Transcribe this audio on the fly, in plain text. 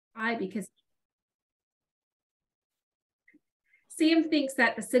high because Sam thinks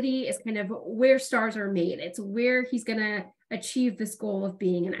that the city is kind of where stars are made. It's where he's going to achieve this goal of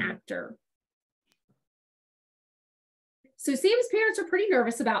being an actor. So Sam's parents are pretty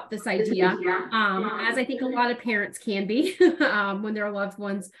nervous about this idea, as I think a lot of parents can be when their loved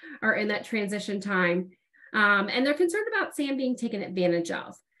ones are in that transition time. And they're concerned about Sam being taken advantage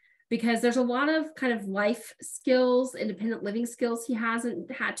of because there's a lot of kind of life skills, independent living skills he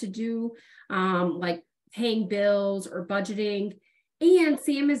hasn't had to do, like paying bills or budgeting. And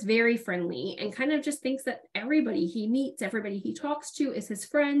Sam is very friendly and kind of just thinks that everybody he meets, everybody he talks to is his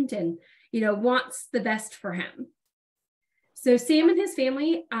friend and, wants the best for him. So Sam and his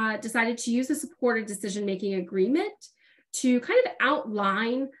family decided to use a supported decision-making agreement to kind of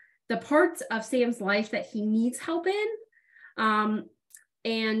outline the parts of Sam's life that he needs help in,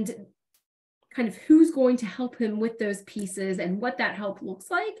 and kind of who's going to help him with those pieces and what that help looks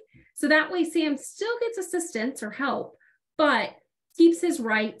like. So that way Sam still gets assistance or help, but keeps his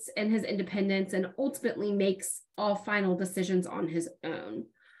rights and his independence and ultimately makes all final decisions on his own.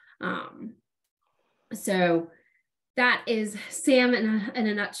 So that is Sam in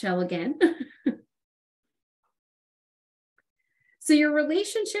a nutshell again. So your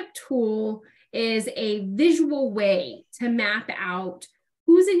relationship tool is a visual way to map out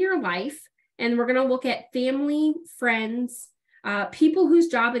who's in your life. And we're going to look at family, friends, people whose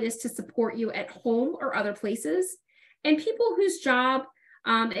job it is to support you at home or other places, and people whose job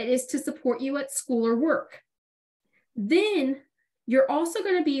it is to support you at school or work. Then you're also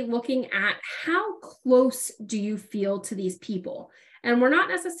going to be looking at how close do you feel to these people. And we're not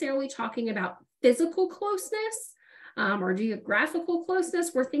necessarily talking about physical closeness or geographical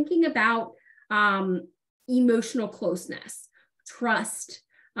closeness. We're thinking about emotional closeness, trust,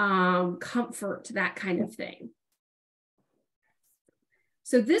 comfort, that kind of thing.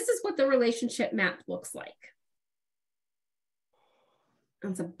 So this is what the relationship map looks like.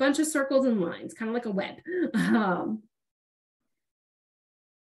 It's a bunch of circles and lines, kind of like a web.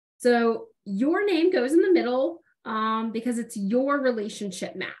 So your name goes in the middle because it's your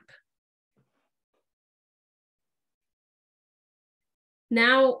relationship map.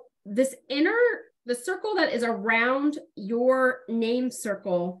 Now, the circle that is around your name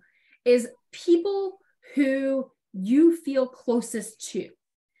circle is people who you feel closest to,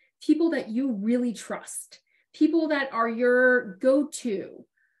 people that you really trust, people that are your go-to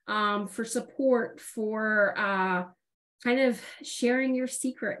for support, for kind of sharing your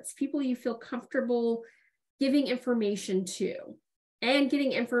secrets, people you feel comfortable giving information to and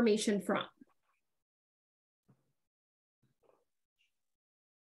getting information from.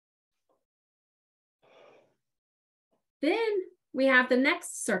 Then we have the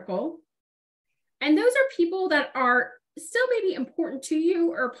next circle, and those are people that are still maybe important to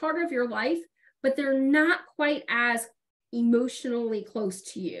you or part of your life, but they're not quite as emotionally close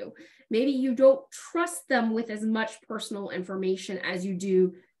to you. Maybe you don't trust them with as much personal information as you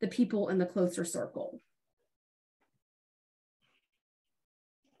do the people in the closer circle.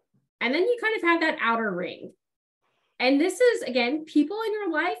 And then you kind of have that outer ring. And this is, again, people in your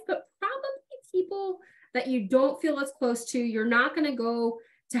life, but probably people that you don't feel as close to. You're not going to go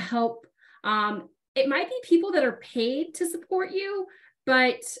to help. It might be people that are paid to support you,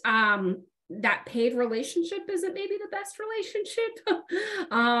 but that paid relationship isn't maybe the best relationship.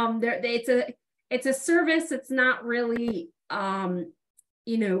 It's a service. It's not really,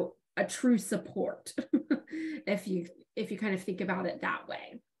 a true support if you kind of think about it that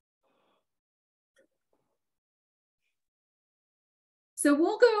way. So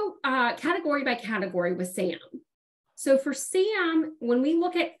we'll go category by category with Sam. So for Sam, when we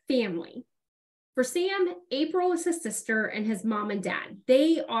look at family, for Sam, April is his sister and his mom and dad.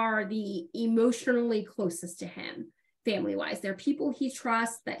 They are the emotionally closest to him, family-wise. They're people he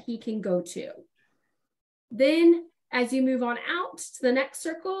trusts that he can go to. Then as you move on out to the next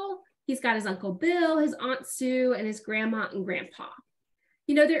circle, he's got his Uncle Bill, his Aunt Sue, and his grandma and grandpa.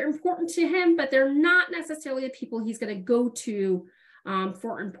 They're important to him, but they're not necessarily the people he's going to go to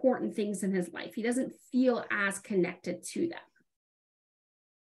for important things in his life. He doesn't feel as connected to them.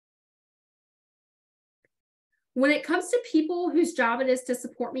 When it comes to people whose job it is to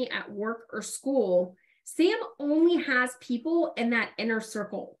support me at work or school, Sam only has people in that inner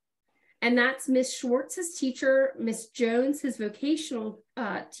circle. And that's Miss Schwartz, his teacher, Miss Jones, his vocational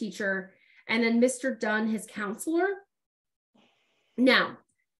teacher, and then Mr. Dunn, his counselor. Now,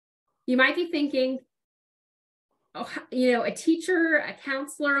 you might be thinking, a teacher, a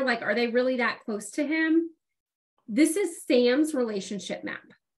counselor, are they really that close to him? This is Sam's relationship map.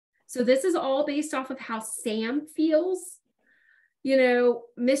 So this is all based off of how Sam feels.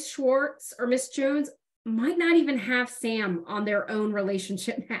 Miss Schwartz or Miss Jones might not even have Sam on their own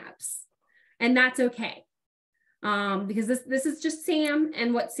relationship maps. And that's okay. Because this is just Sam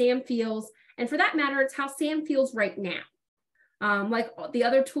and what Sam feels. And for that matter, it's how Sam feels right now. Like the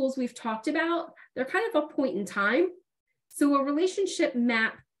other tools we've talked about, they're kind of a point in time. So a relationship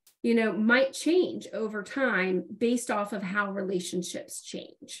map, might change over time based off of how relationships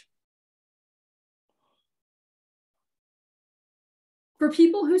change. For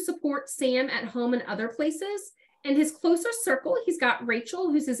people who support Sam at home and other places, in his closer circle, he's got Rachel,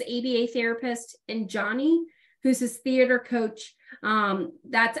 who's his ABA therapist, and Johnny, who's his theater coach.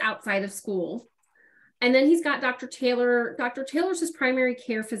 That's outside of school. And then he's got Dr. Taylor. Dr. Taylor's his primary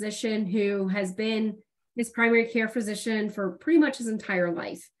care physician, who has been his primary care physician for pretty much his entire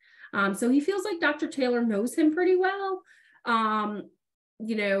life. So he feels like Dr. Taylor knows him pretty well,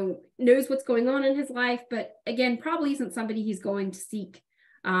 knows what's going on in his life, but again, probably isn't somebody he's going to seek,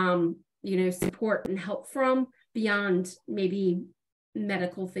 support and help from beyond maybe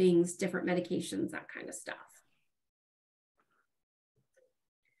medical things, different medications, that kind of stuff.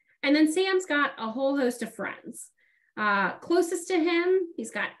 And then Sam's got a whole host of friends. Closest to him,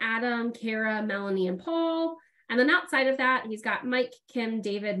 he's got Adam, Kara, Melanie, and Paul. And then outside of that, he's got Mike, Kim,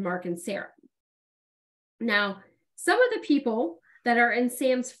 David, Mark, and Sarah. Now, some of the people that are in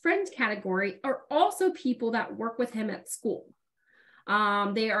Sam's friend category are also people that work with him at school.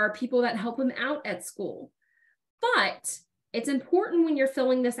 They are people that help him out at school. But it's important when you're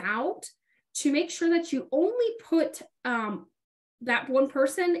filling this out to make sure that you only put that one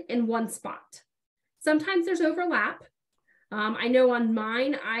person in one spot. Sometimes there's overlap. I know on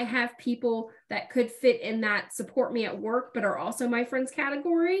mine, I have people that could fit in that support me at work, but are also my friends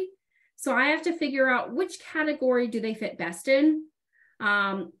category. So I have to figure out which category do they fit best in.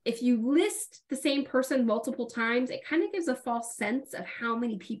 If you list the same person multiple times, it kind of gives a false sense of how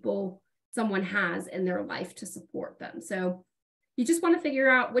many people someone has in their life to support them. So you just want to figure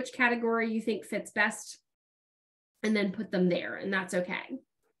out which category you think fits best and then put them there, and that's okay.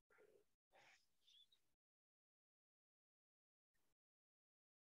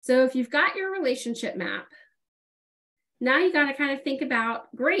 So if you've got your relationship map, now you got to kind of think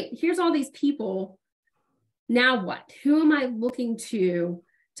about, great, here's all these people. Now what? Who am I looking to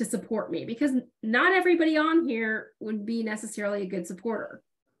support me? Because not everybody on here would be necessarily a good supporter.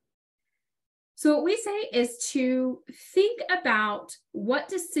 So what we say is to think about what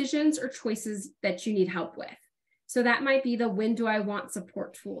decisions or choices that you need help with. So that might be the when do I want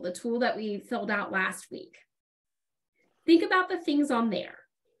support tool, the tool that we filled out last week. Think about the things on there.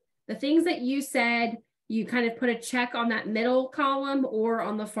 The things that you said, you kind of put a check on that middle column or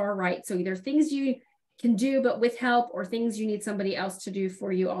on the far right. So either things you can do but with help, or things you need somebody else to do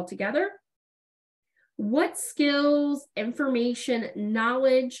for you altogether. What skills, information,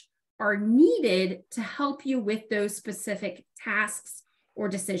 knowledge are needed to help you with those specific tasks or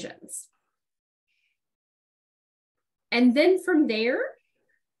decisions? And then from there,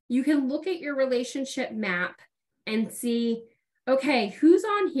 you can look at your relationship map and see, okay, who's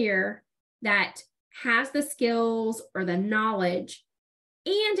on here that has the skills or the knowledge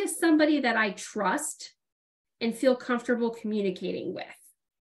and is somebody that I trust and feel comfortable communicating with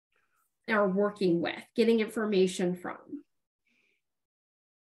or working with, getting information from.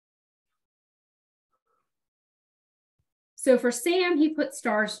 So for Sam, he put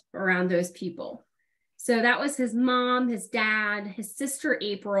stars around those people. So that was his mom, his dad, his sister,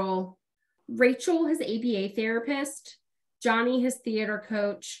 April, Rachel, his ABA therapist, Johnny, his theater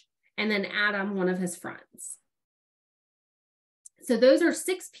coach, and then Adam, one of his friends. So those are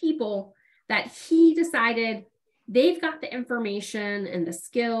 6 people that he decided they've got the information and the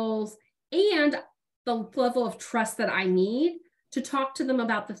skills and the level of trust that I need to talk to them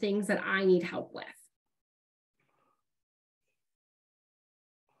about the things that I need help with.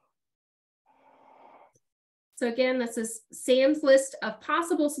 So again, this is Sam's list of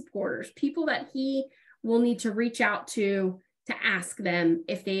possible supporters, people that he will need to reach out to ask them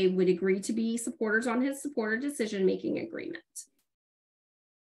if they would agree to be supporters on his supporter decision-making agreement.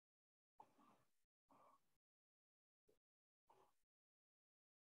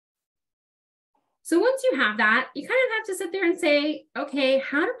 So once you have that, you kind of have to sit there and say, okay,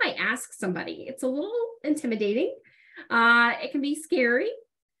 how do I ask somebody? It's a little intimidating. It can be scary.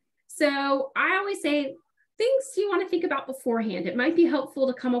 So I always say, things you want to think about beforehand. It might be helpful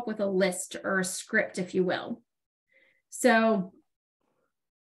to come up with a list or a script, if you will. So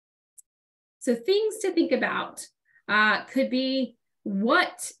things to think about could be,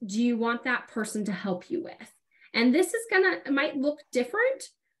 what do you want that person to help you with? And this is might look different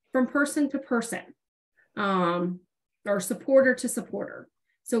from person to person. or supporter to supporter.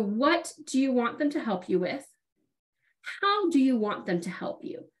 So what do you want them to help you with? How do you want them to help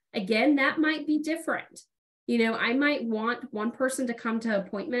you? Again, that might be different. You know, I might want one person to come to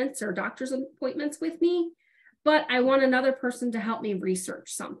appointments or doctor's appointments with me, but I want another person to help me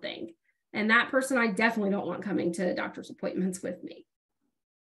research something. And that person I definitely don't want coming to doctor's appointments with me.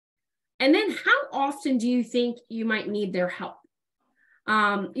 And then how often do you think you might need their help?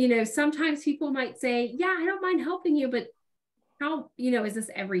 You know, sometimes people might say, yeah, I don't mind helping you, but how, you know, is this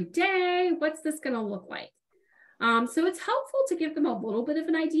every day? What's this going to look like? So it's helpful to give them a little bit of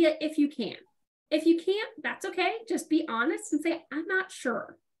an idea if you can. If you can't, that's okay. Just be honest and say, I'm not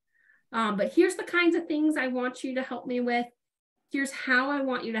sure. But here's the kinds of things I want you to help me with. Here's how I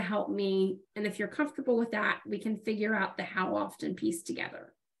want you to help me. And if you're comfortable with that, we can figure out the how often piece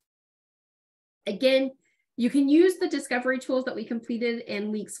together. Again, you can use the discovery tools that we completed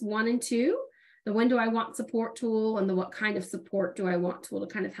in weeks 1 and 2, the when do I want support tool and the what kind of support do I want tool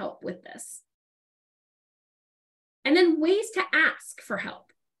to kind of help with this. And then ways to ask for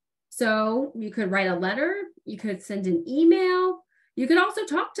help. So you could write a letter, you could send an email, you could also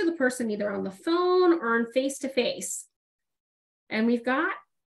talk to the person either on the phone or on face-to-face. And we've got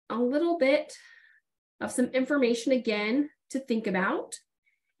a little bit of some information again to think about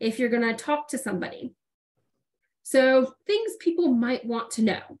if you're going to talk to somebody. So things people might want to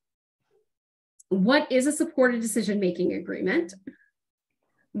know. What is a supported decision-making agreement?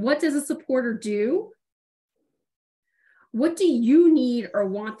 What does a supporter do? What do you need or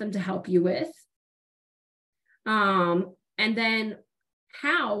want them to help you with? And then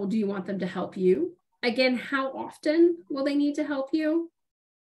how do you want them to help you? Again, how often will they need to help you?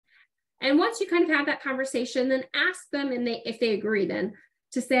 And once you kind of have that conversation, then ask them, and if they agree, then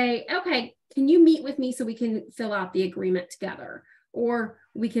to say, okay, can you meet with me so we can fill out the agreement together? Or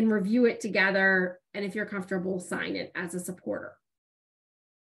we can review it together, and if you're comfortable, sign it as a supporter.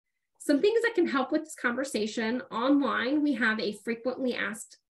 Some things that can help with this conversation online, we have a frequently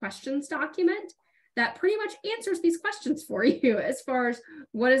asked questions document that pretty much answers these questions for you as far as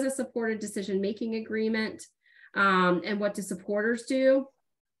what is a supported decision-making agreement and what do supporters do.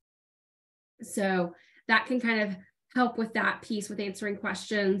 So that can kind of help with that piece with answering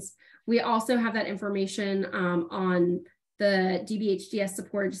questions. We also have that information on the DBHDS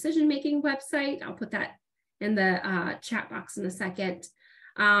supported decision-making website. I'll put that in the chat box in a second.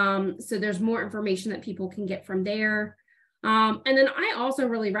 So there's more information that people can get from there. And then I also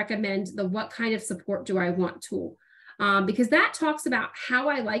really recommend the what kind of support do I want tool, because that talks about how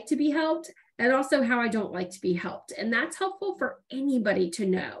I like to be helped and also how I don't like to be helped. And that's helpful for anybody to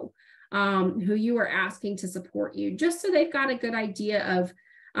know who you are asking to support you, just so they've got a good idea of,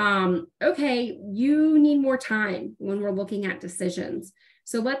 okay, you need more time when we're looking at decisions.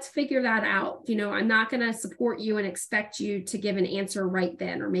 So let's figure that out. You know, I'm not going to support you and expect you to give an answer right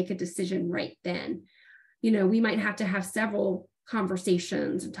then or make a decision right then. You know, we might have to have several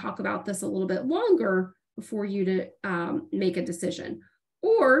conversations and talk about this a little bit longer before you to make a decision.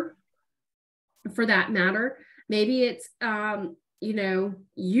 Or for that matter, maybe it's, you know,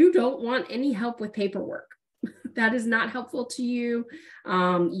 you don't want any help with paperwork. That is not helpful to you.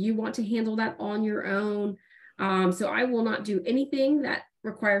 You want to handle that on your own. So I will not do anything that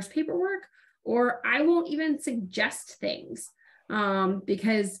requires paperwork, or I won't even suggest things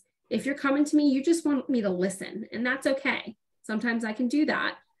because if you're coming to me, you just want me to listen, and that's okay. Sometimes I can do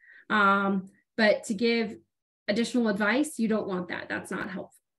that. But to give additional advice, you don't want that. That's not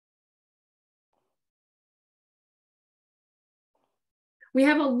helpful. We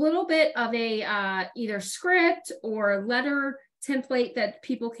have a little bit of a either script or letter template that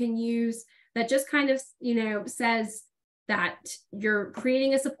people can use that just kind of, you know, says that you're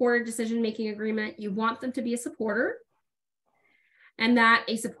creating a supported decision-making agreement. You want them to be a supporter, and that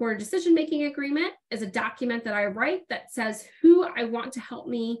a supported decision-making agreement is a document that I write that says who I want to help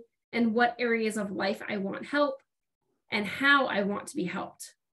me and what areas of life I want help and how I want to be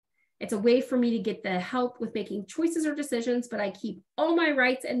helped. It's a way for me to get the help with making choices or decisions, but I keep all my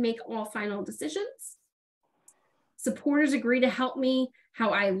rights and make all final decisions. Supporters agree to help me how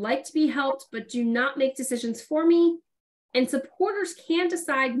I like to be helped, but do not make decisions for me. And supporters can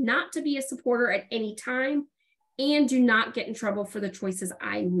decide not to be a supporter at any time and do not get in trouble for the choices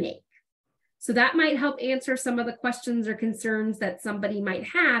I make. So that might help answer some of the questions or concerns that somebody might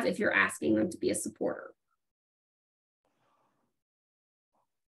have if you're asking them to be a supporter.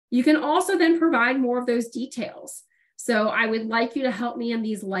 You can also then provide more of those details. So I would like you to help me in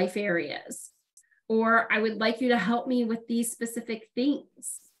these life areas, or I would like you to help me with these specific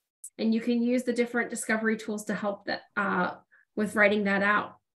things. And you can use the different discovery tools to help that with writing that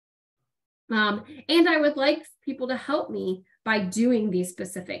out. And I would like people to help me by doing these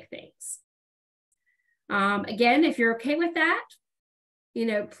specific things. Again, if you're okay with that,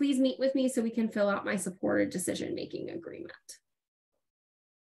 please meet with me so we can fill out my supported decision-making agreement.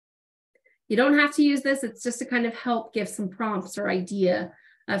 You don't have to use this. It's just to kind of help give some prompts or idea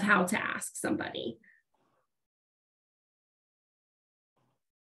of how to ask somebody.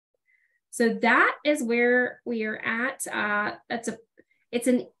 So that is where we are at. It's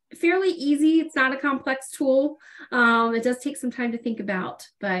a fairly easy, it's not a complex tool. It does take some time to think about,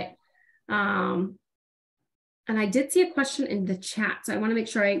 but, and I did see a question in the chat, so I want to make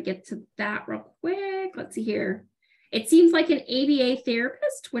sure I get to that real quick. Let's see here. It seems like an ABA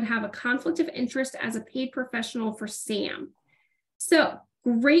therapist would have a conflict of interest as a paid professional for SAM. So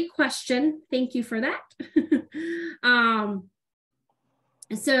great question. Thank you for that.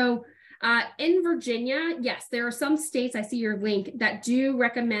 In Virginia, yes, there are some states, I see your link, that do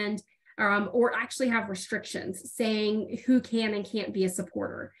recommend or actually have restrictions saying who can and can't be a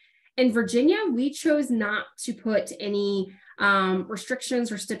supporter. In Virginia, we chose not to put any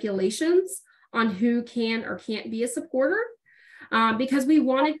restrictions or stipulations on who can or can't be a supporter because we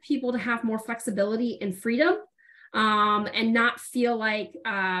wanted people to have more flexibility and freedom and not feel like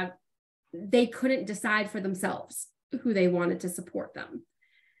they couldn't decide for themselves who they wanted to support them.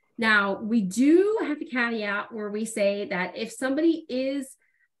 Now, we do have a caveat where we say that if somebody is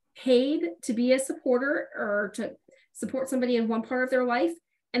paid to be a supporter or to support somebody in one part of their life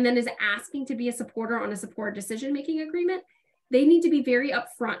and then is asking to be a supporter on a supported decision-making agreement, they need to be very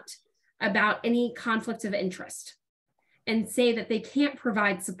upfront about any conflict of interest and say that they can't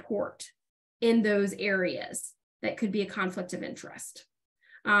provide support in those areas that could be a conflict of interest.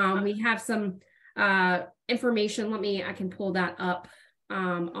 We have some information. I can pull that up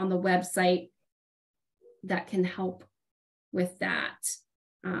on the website that can help with that.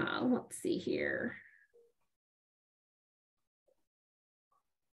 Let's see here.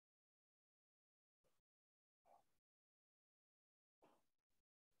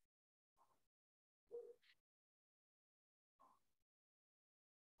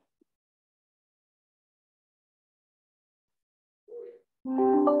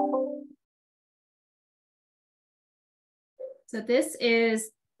 So this is,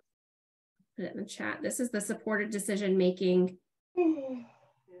 put it in the chat, this is the supported decision-making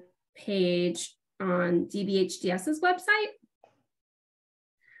page on DBHDS's website.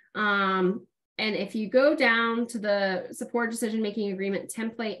 And if you go down to the supported decision-making agreement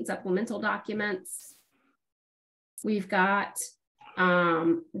template and supplemental documents, we've got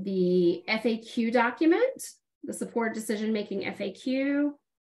the FAQ document, the supported decision-making FAQ.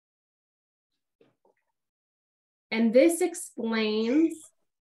 And this explains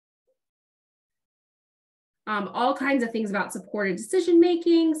all kinds of things about supported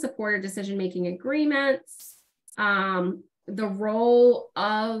decision-making agreements, the role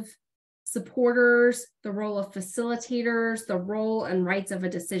of supporters, the role of facilitators, the role and rights of a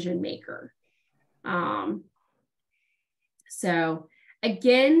decision maker. So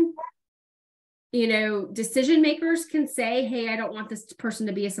again, decision makers can say, hey, I don't want this person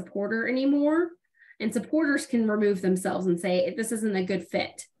to be a supporter anymore. And supporters can remove themselves and say, this isn't a good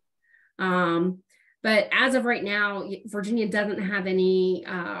fit. But as of right now, Virginia doesn't have any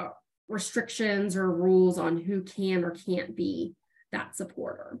restrictions or rules on who can or can't be that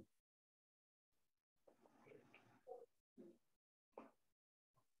supporter.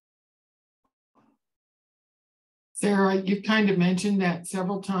 Sarah, you've kind of mentioned that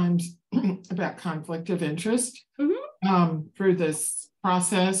several times about conflict of interest through this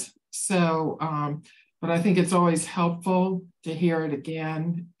process. So, but I think it's always helpful to hear it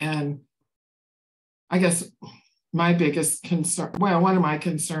again. And I guess my biggest concern, well, one of my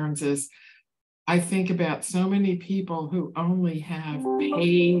concerns is I think about so many people who only have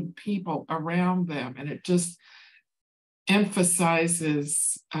paid people around them, and it just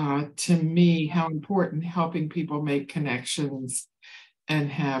emphasizes to me how important helping people make connections and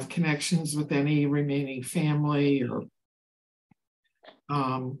have connections with any remaining family or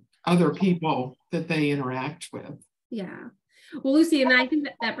other people that they interact with. Yeah. Well, Lucy, and I think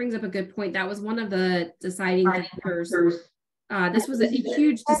that brings up a good point. That was one of the deciding factors. This was a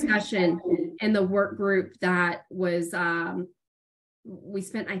huge discussion in the work group that was, we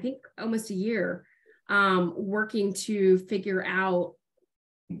spent, I think, almost a year working to figure out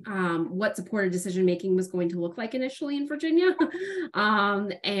what supported decision-making was going to look like initially in Virginia,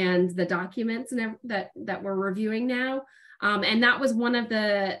 and the documents and that we're reviewing now. And that was one of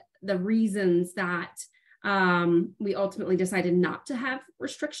the reasons that we ultimately decided not to have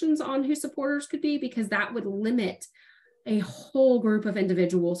restrictions on who supporters could be, because that would limit a whole group of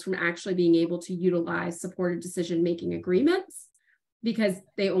individuals from actually being able to utilize supported decision-making agreements because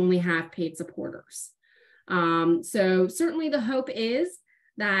they only have paid supporters. So certainly the hope is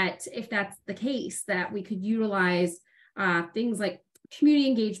that if that's the case, that we could utilize things like community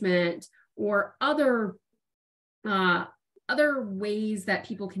engagement or other ways that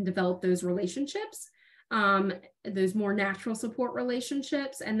people can develop those relationships, those more natural support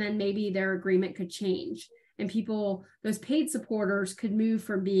relationships, and then maybe their agreement could change. And people, those paid supporters could move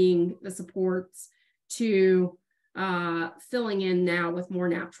from being the supports to filling in now with more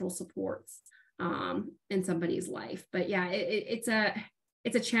natural supports in somebody's life. But yeah, it's a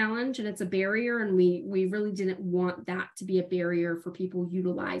challenge and it's a barrier. And we really didn't want that to be a barrier for people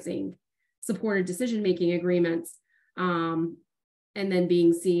utilizing supported decision-making agreements. And then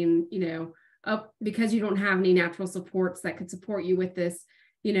being seen, because you don't have any natural supports that could support you with this,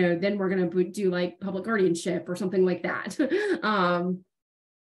 then we're going to do like public guardianship or something like that.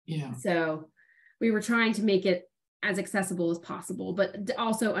 So we were trying to make it as accessible as possible, but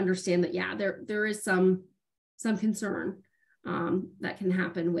also understand that, there is some concern that can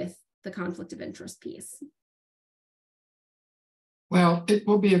happen with the conflict of interest piece. Well, it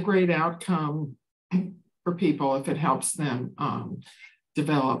will be a great outcome for people if it helps them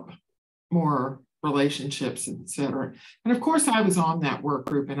develop more relationships, etc. And of course, I was on that work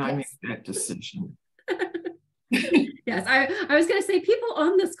group and I made that decision. Yes, I was going to say people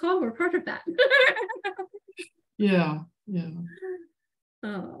on this call were part of that. Yeah.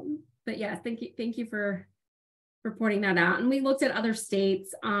 But yeah, thank you for pointing that out. And we looked at other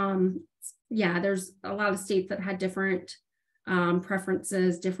states. There's a lot of states that had different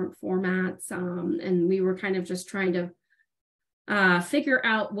preferences, different formats, and we were kind of just trying to figure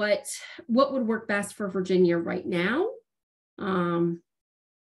out what would work best for Virginia right now. And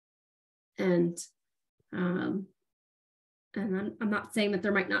I'm not saying that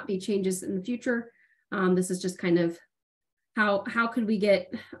there might not be changes in the future. This is just kind of how could we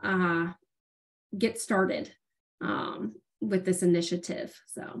get started with this initiative.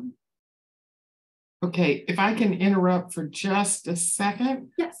 So. Okay, if I can interrupt for just a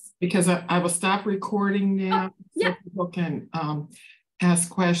second. Yes. Because I will stop recording now so people can ask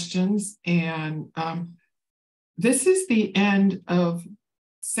questions. And this is the end of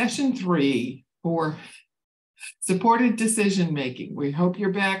session 3 for supported decision making. We hope you're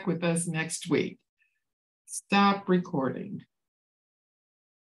back with us next week. Stop recording.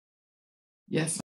 Yes.